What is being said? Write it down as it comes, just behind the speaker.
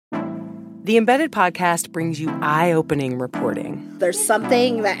The Embedded podcast brings you eye-opening reporting. There's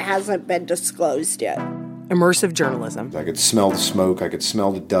something that hasn't been disclosed yet. Immersive journalism. I could smell the smoke. I could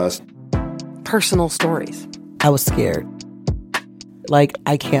smell the dust. Personal stories. I was scared. Like,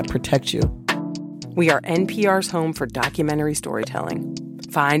 I can't protect you. We are NPR's home for documentary storytelling.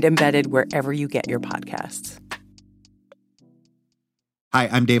 Find Embedded wherever you get your podcasts. Hi,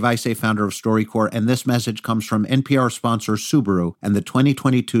 I'm Dave Isay, founder of StoryCorps, and this message comes from NPR sponsor Subaru and the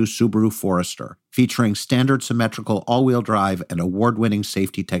 2022 Subaru Forester, featuring standard symmetrical all-wheel drive and award-winning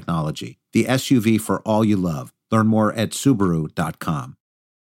safety technology. The SUV for all you love. Learn more at Subaru.com.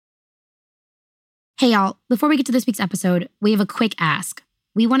 Hey, y'all. Before we get to this week's episode, we have a quick ask.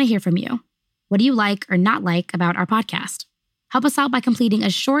 We want to hear from you. What do you like or not like about our podcast? Help us out by completing a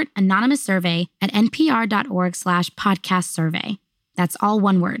short, anonymous survey at npr.org/podcast survey. That's all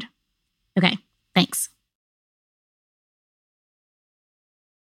one word. Okay, thanks.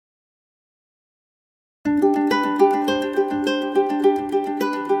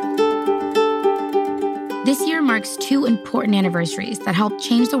 This year marks two important anniversaries that helped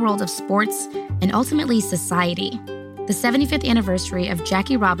change the world of sports and ultimately society. The 75th anniversary of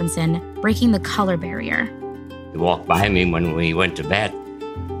Jackie Robinson breaking the color barrier. He walked by me when we went to bed,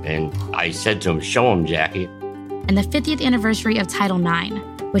 and I said to him, "Show him, Jackie." And the 50th anniversary of Title IX,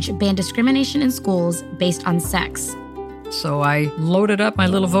 which banned discrimination in schools based on sex. So I loaded up my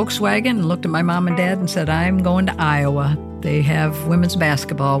little Volkswagen and looked at my mom and dad and said, I'm going to Iowa. They have women's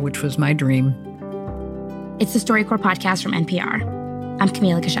basketball, which was my dream. It's the StoryCorps podcast from NPR. I'm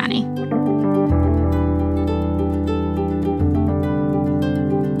Camila Kashani.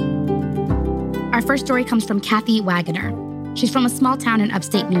 Our first story comes from Kathy Wagoner. She's from a small town in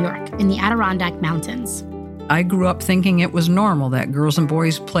upstate New York in the Adirondack Mountains. I grew up thinking it was normal that girls and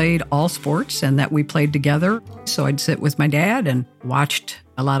boys played all sports and that we played together. So I'd sit with my dad and watched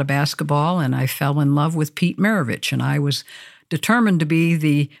a lot of basketball, and I fell in love with Pete Maravich, and I was determined to be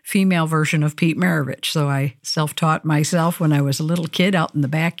the female version of Pete Maravich. So I self-taught myself when I was a little kid out in the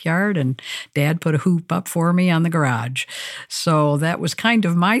backyard, and Dad put a hoop up for me on the garage. So that was kind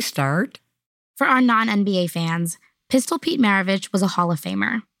of my start. For our non-NBA fans, Pistol Pete Maravich was a Hall of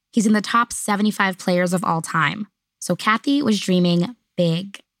Famer. He's in the top 75 players of all time. So Kathy was dreaming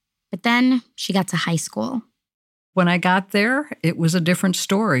big. But then she got to high school. When I got there, it was a different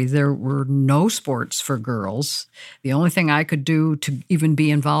story. There were no sports for girls. The only thing I could do to even be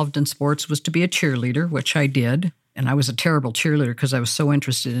involved in sports was to be a cheerleader, which I did. And I was a terrible cheerleader because I was so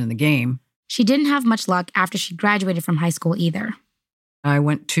interested in the game. She didn't have much luck after she graduated from high school either. I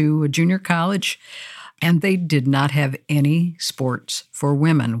went to a junior college, and they did not have any sports for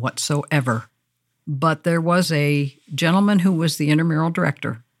women whatsoever. But there was a gentleman who was the intramural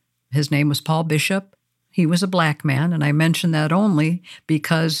director. His name was Paul Bishop. He was a black man, and I mention that only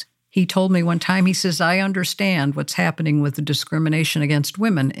because he told me one time, he says, I understand what's happening with the discrimination against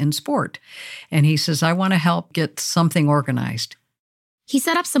women in sport. And he says, I want to help get something organized. He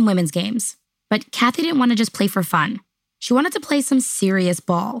set up some women's games, but Kathy didn't want to just play for fun. She wanted to play some serious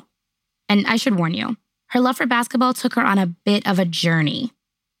ball. And I should warn you, her love for basketball took her on a bit of a journey.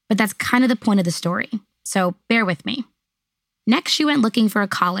 But that's kind of the point of the story, so bear with me. Next, she went looking for a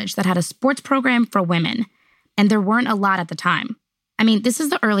college that had a sports program for women, and there weren't a lot at the time. I mean, this is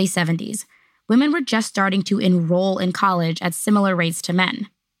the early 70s. Women were just starting to enroll in college at similar rates to men.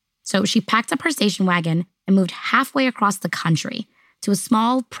 So she packed up her station wagon and moved halfway across the country to a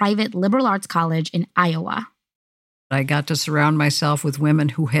small, private liberal arts college in Iowa. I got to surround myself with women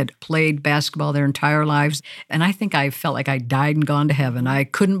who had played basketball their entire lives, and I think I felt like I died and gone to heaven. I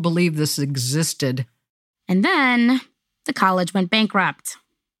couldn't believe this existed. And then the college went bankrupt.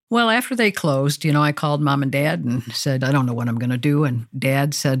 Well, after they closed, I called Mom and Dad and said, I don't know what I'm going to do. And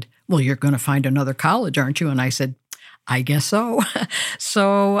Dad said, well, you're going to find another college, aren't you? And I said, I guess so.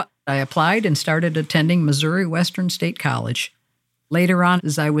 So I applied and started attending Missouri Western State College. Later on,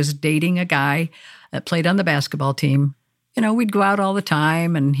 as I was dating a guy that played on the basketball team, we'd go out all the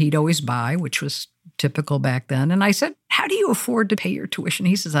time and he'd always buy, which was typical back then. And I said, how do you afford to pay your tuition?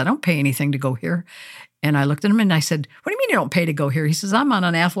 He says, I don't pay anything to go here. And I looked at him and I said, what do you mean you don't pay to go here? He says, I'm on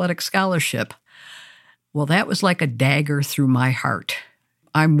an athletic scholarship. Well, that was like a dagger through my heart.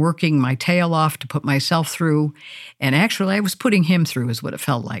 I'm working my tail off to put myself through. And actually, I was putting him through is what it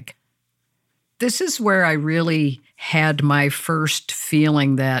felt like. This is where I really had my first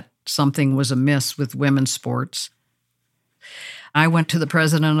feeling that something was amiss with women's sports. I went to the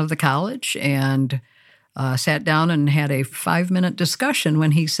president of the college and sat down and had a 5-minute discussion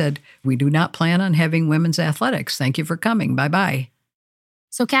when he said, we do not plan on having women's athletics. Thank you for coming. Bye-bye.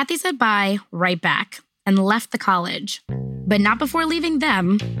 So Kathy said bye right back and left the college. but not before leaving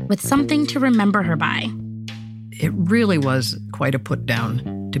them with something to remember her by. It really was quite a put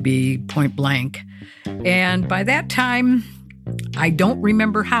down, to be point blank. And by that time, I don't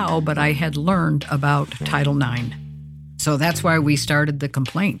remember how, but I had learned about Title IX. So that's why we started the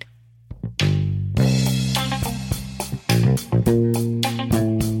complaint.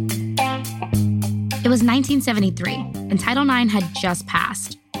 It was 1973, and Title IX had just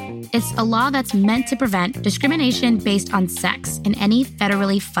passed. It's a law that's meant to prevent discrimination based on sex in any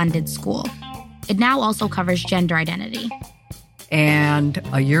federally funded school. It now also covers gender identity. And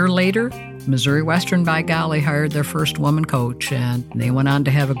a year later, Missouri Western, by golly, hired their first woman coach, and they went on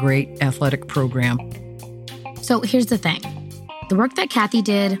to have a great athletic program. So here's the thing. The work that Kathy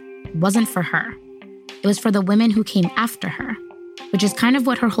did wasn't for her. It was for the women who came after her, which is kind of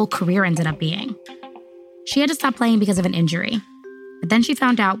what her whole career ended up being. She had to stop playing because of an injury, but then she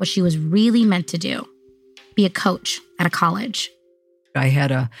found out what she was really meant to do, be a coach at a college. I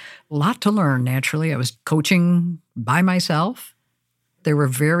had a lot to learn, naturally. I was coaching by myself. There were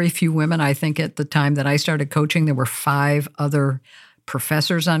very few women. I think at the time that I started coaching, there were 5 other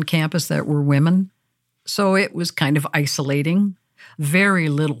professors on campus that were women. So it was kind of isolating, very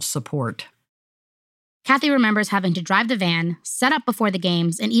little support. Kathy remembers having to drive the van, set up before the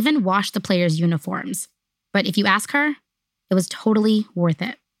games, and even wash the players' uniforms. But if you ask her, it was totally worth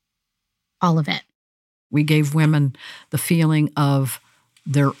it. All of it. We gave women the feeling of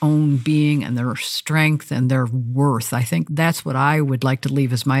their own being and their strength and their worth. I think that's what I would like to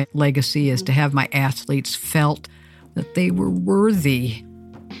leave as my legacy, is to have my athletes felt that they were worthy.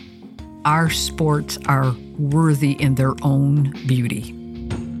 Our sports are worthy in their own beauty.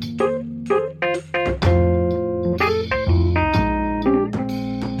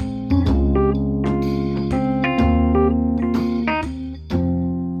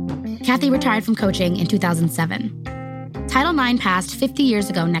 Kathy retired from coaching in 2007. Title IX passed 50 years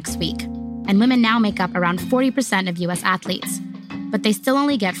ago next week, and women now make up around 40% of U.S. athletes. But they still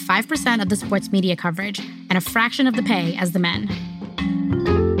only get 5% of the sports media coverage and a fraction of the pay as the men.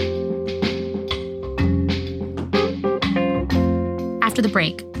 After the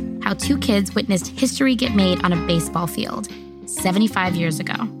break, how 2 kids witnessed history get made on a baseball field 75 years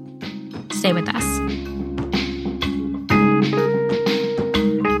ago. Stay with us.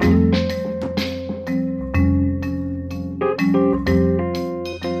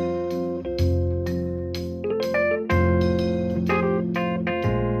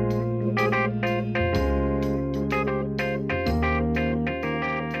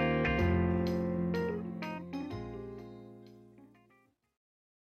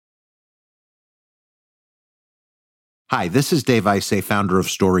 Hi, this is Dave Isay, founder of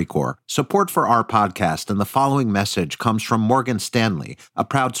StoryCorps. Support for our podcast and the following message comes from Morgan Stanley, a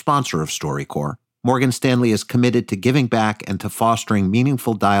proud sponsor of StoryCorps. Morgan Stanley is committed to giving back and to fostering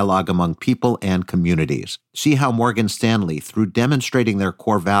meaningful dialogue among people and communities. See how Morgan Stanley, through demonstrating their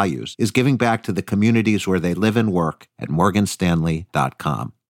core values, is giving back to the communities where they live and work at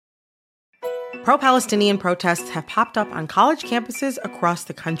morganstanley.com. Pro-Palestinian protests have popped up on college campuses across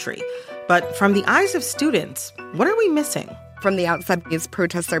the country. But from the eyes of students, what are we missing? From the outside, these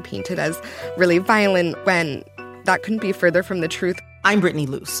protests are painted as really violent when that couldn't be further from the truth. I'm Brittany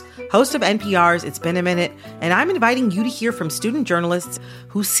Luce, host of NPR's It's Been a Minute, and I'm inviting you to hear from student journalists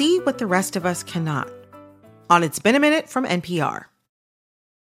who see what the rest of us cannot. On It's Been a Minute from NPR.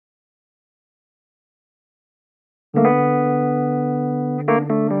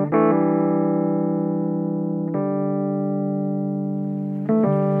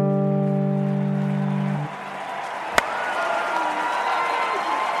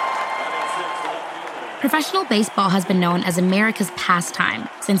 Professional baseball has been known as America's pastime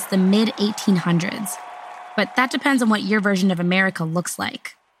since the mid-1800s. But that depends on what your version of America looks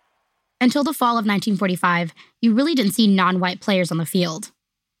like. Until the fall of 1945, you really didn't see non-white players on the field.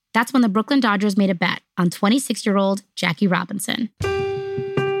 That's when the Brooklyn Dodgers made a bet on 26-year-old Jackie Robinson.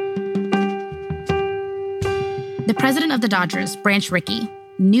 The president of the Dodgers, Branch Rickey,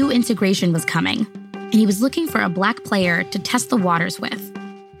 knew integration was coming, and he was looking for a black player to test the waters with.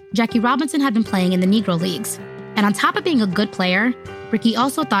 Jackie Robinson had been playing in the Negro Leagues, and on top of being a good player, Rickey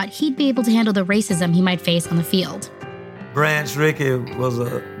also thought he'd be able to handle the racism he might face on the field. Branch Rickey was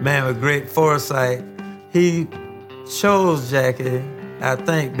a man with great foresight. He chose Jackie, I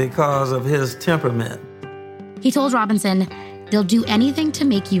think, because of his temperament. He told Robinson, "They'll do anything to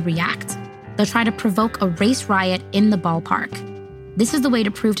make you react. They'll try to provoke a race riot in the ballpark. This is the way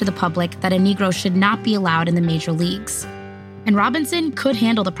to prove to the public that a Negro should not be allowed in the major leagues." And Robinson could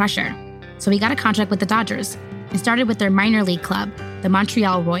handle the pressure, so he got a contract with the Dodgers and started with their minor league club, the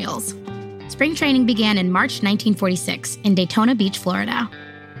Montreal Royals. Spring training began in March 1946 in Daytona Beach, Florida.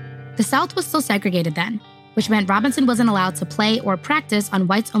 The South was still segregated then, which meant Robinson wasn't allowed to play or practice on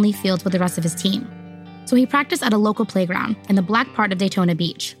whites-only fields with the rest of his team. So he practiced at a local playground in the black part of Daytona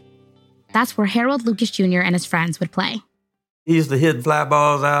Beach. That's where Harold Lucas Jr. and his friends would play. He used to hit fly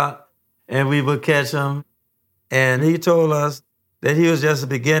balls out, and we would catch them. And he told us that he was just the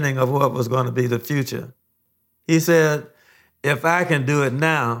beginning of what was going to be the future. He said, if I can do it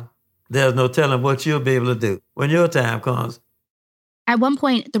now, there's no telling what you'll be able to do when your time comes. At one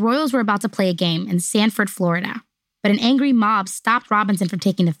point, the Royals were about to play a game in Sanford, Florida, but an angry mob stopped Robinson from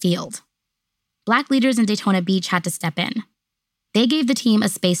taking the field. Black leaders in Daytona Beach had to step in. They gave the team a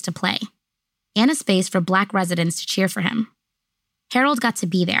space to play, and a space for Black residents to cheer for him. Harold got to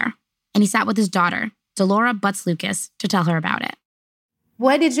be there, and he sat with his daughter, Delora Butts Lucas, to tell her about it.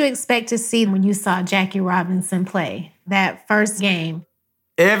 What did you expect to see when you saw Jackie Robinson play that first game?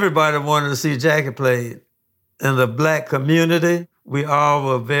 Everybody wanted to see Jackie play. In the Black community, we all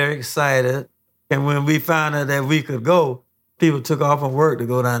were very excited. And when we found out that we could go, people took off from work to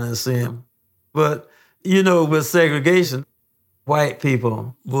go down and see him. But, you know, with segregation, white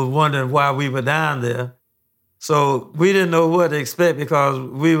people were wondering why we were down there. So we didn't know what to expect because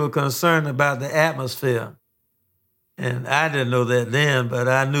we were concerned about the atmosphere. And I didn't know that then, but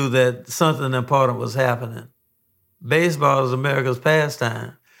I knew that something important was happening. Baseball is America's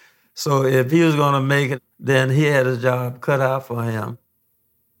pastime. So if he was going to make it, then he had his job cut out for him.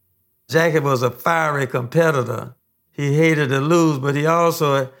 Jackie was a fiery competitor. He hated to lose, but he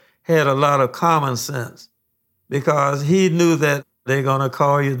also had a lot of common sense because he knew that they're going to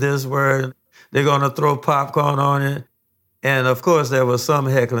call you this word, they're going to throw popcorn on it. And of course, there was some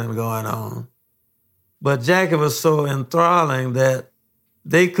heckling going on. But Jackie was so enthralling that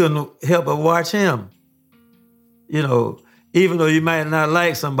they couldn't help but watch him. You know, even though you might not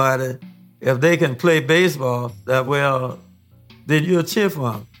like somebody, if they can play baseball that well, then you'll cheer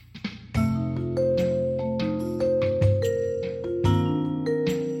for them.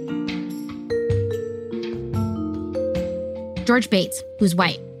 George Bates, who's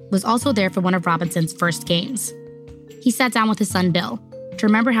white, was also there for one of Robinson's first games. He sat down with his son Bill to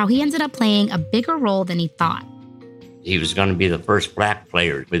remember how he ended up playing a bigger role than he thought. He was going to be the first Black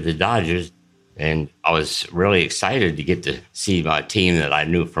player with the Dodgers, and I was really excited to get to see my team that I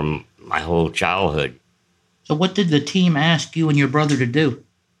knew from my whole childhood. So what did the team ask you and your brother to do?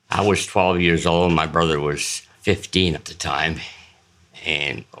 I was 12 years old, my brother was 15 at the time,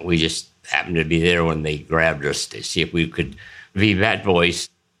 and we just happened to be there when they grabbed us to see if we could be bat boys.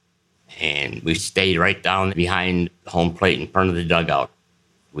 And we stayed right down behind the home plate in front of the dugout.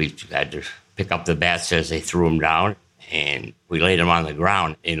 We had to pick up the bats as they threw them down, and we laid them on the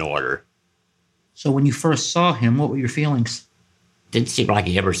ground in order. So when you first saw him, what were your feelings? Didn't seem like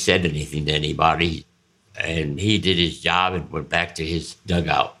he ever said anything to anybody, and he did his job and went back to his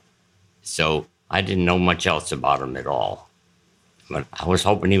dugout. So I didn't know much else about him at all. But I was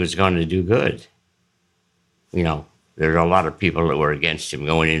hoping he was going to do good. You know, there are a lot of people that were against him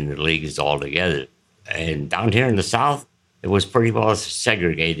going into the leagues altogether. And down here in the South, it was pretty well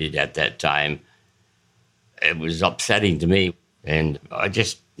segregated at that time. It was upsetting to me, and I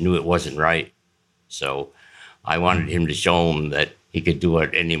just knew it wasn't right. So I wanted him to show him that he could do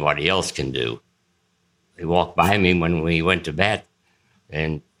what anybody else can do. He walked by me when we went to bat,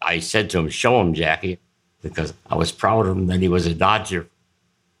 and I said to him, "Show him, Jackie," because I was proud of him that he was a Dodger.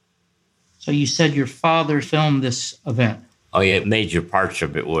 So you said your father filmed this event? Oh, yeah, major parts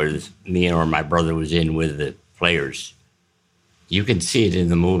of it was me or my brother was in with the players. You can see it in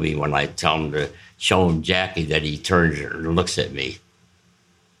the movie when I tell him to show him Jackie that he turns and looks at me.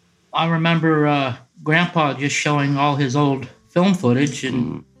 I remember Grandpa just showing all his old film footage,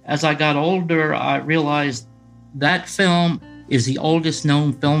 and as I got older, I realized that film is the oldest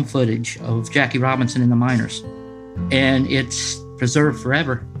known film footage of Jackie Robinson in the minors, and it's preserved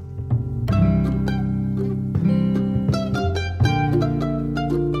forever.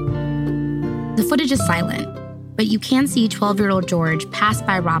 The footage is silent, but you can see 12-year-old George pass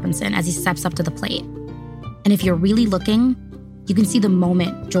by Robinson as he steps up to the plate. And if you're really looking, you can see the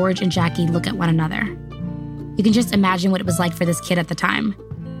moment George and Jackie look at one another. You can just imagine what it was like for this kid at the time,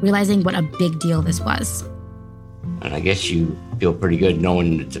 realizing what a big deal this was. And I guess you feel pretty good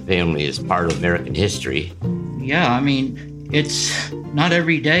knowing that the family is part of American history. Yeah, I mean, it's not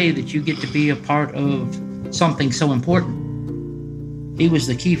every day that you get to be a part of something so important. He was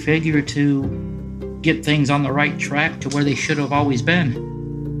the key figure to get things on the right track to where they should have always been.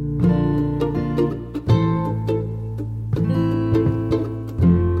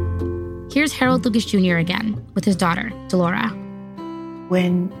 Here's Harold Lucas Jr. again with his daughter, Delora.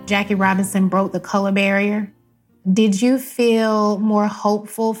 When Jackie Robinson broke the color barrier, did you feel more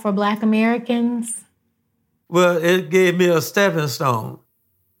hopeful for Black Americans? Well, it gave me a stepping stone.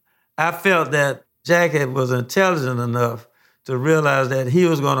 I felt that Jackie was intelligent enough to realize that he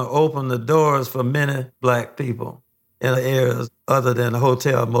was going to open the doors for many Black people in areas other than the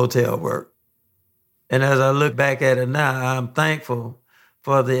hotel, motel work. And as I look back at it now, I'm thankful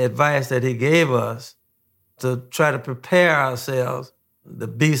for the advice that he gave us to try to prepare ourselves to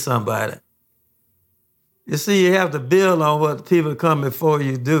be somebody. You see, you have to build on what people come before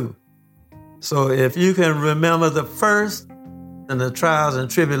you do. So if you can remember the first and the trials and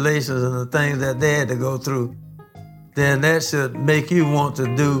tribulations and the things that they had to go through, then that should make you want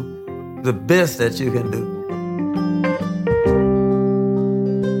to do the best that you can do.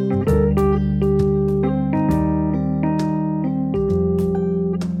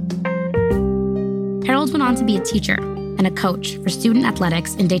 Harold went on to be a teacher and a coach for student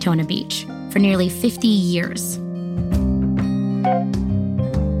athletics in Daytona Beach for nearly 50 years.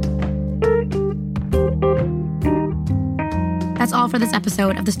 That's all for this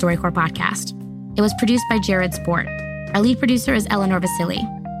episode of the StoryCorps podcast. It was produced by Jared Sport. Our lead producer is Eleanor Vasili.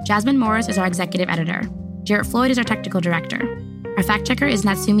 Jasmine Morris is our executive editor. Jarrett Floyd is our technical director. Our fact checker is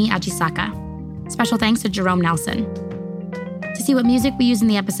Natsumi Ajisaka. Special thanks to Jerome Nelson. To see what music we use in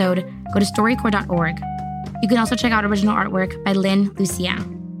the episode, go to storycorps.org. You can also check out original artwork by Lynn Lucien.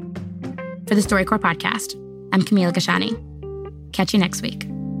 For the StoryCorps podcast, I'm Camila Gashani. Catch you next week.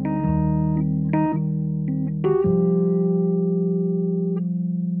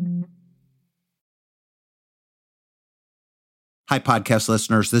 Hi, podcast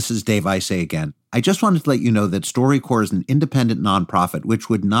listeners. This is Dave Isay again. I just wanted to let you know that StoryCorps is an independent nonprofit which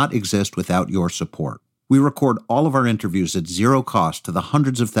would not exist without your support. We record all of our interviews at zero cost to the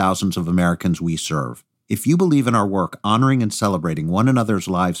hundreds of thousands of Americans we serve. If you believe in our work honoring and celebrating one another's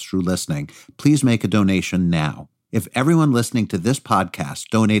lives through listening, please make a donation now. If everyone listening to this podcast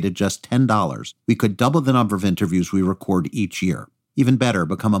donated just $10, we could double the number of interviews we record each year. Even better,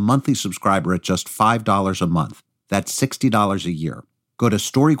 become a monthly subscriber at just $5 a month. That's $60 a year. Go to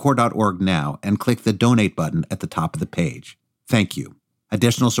storycorps.org now and click the donate button at the top of the page. Thank you.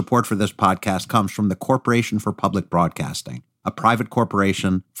 Additional support for this podcast comes from the Corporation for Public Broadcasting, a private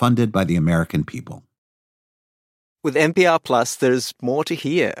corporation funded by the American people. With NPR Plus, there's more to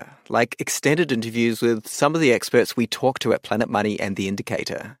hear, like extended interviews with some of the experts we talk to at Planet Money and The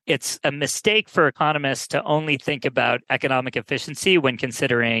Indicator. It's a mistake for economists to only think about economic efficiency when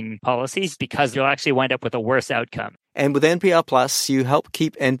considering policies, because you'll actually wind up with a worse outcome. And with NPR Plus, you help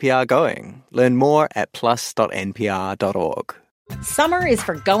keep NPR going. Learn more at plus.npr.org. Summer is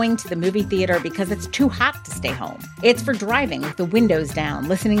for going to the movie theater because it's too hot to stay home. It's for driving with the windows down,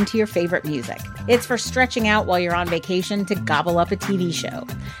 listening to your favorite music. It's for stretching out while you're on vacation to gobble up a TV show.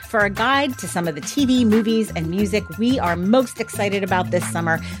 For a guide to some of the TV, movies, and music we are most excited about this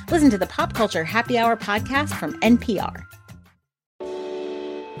summer, listen to the Pop Culture Happy Hour podcast from NPR.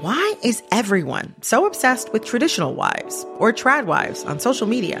 Why is everyone so obsessed with traditional wives or trad wives on social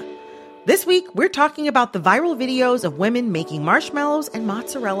media? This week, we're talking about the viral videos of women making marshmallows and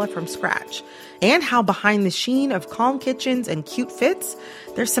mozzarella from scratch, and how behind the sheen of calm kitchens and cute fits,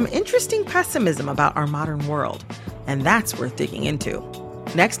 there's some interesting pessimism about our modern world. And that's worth digging into.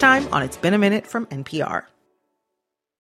 Next time on It's Been a Minute from NPR.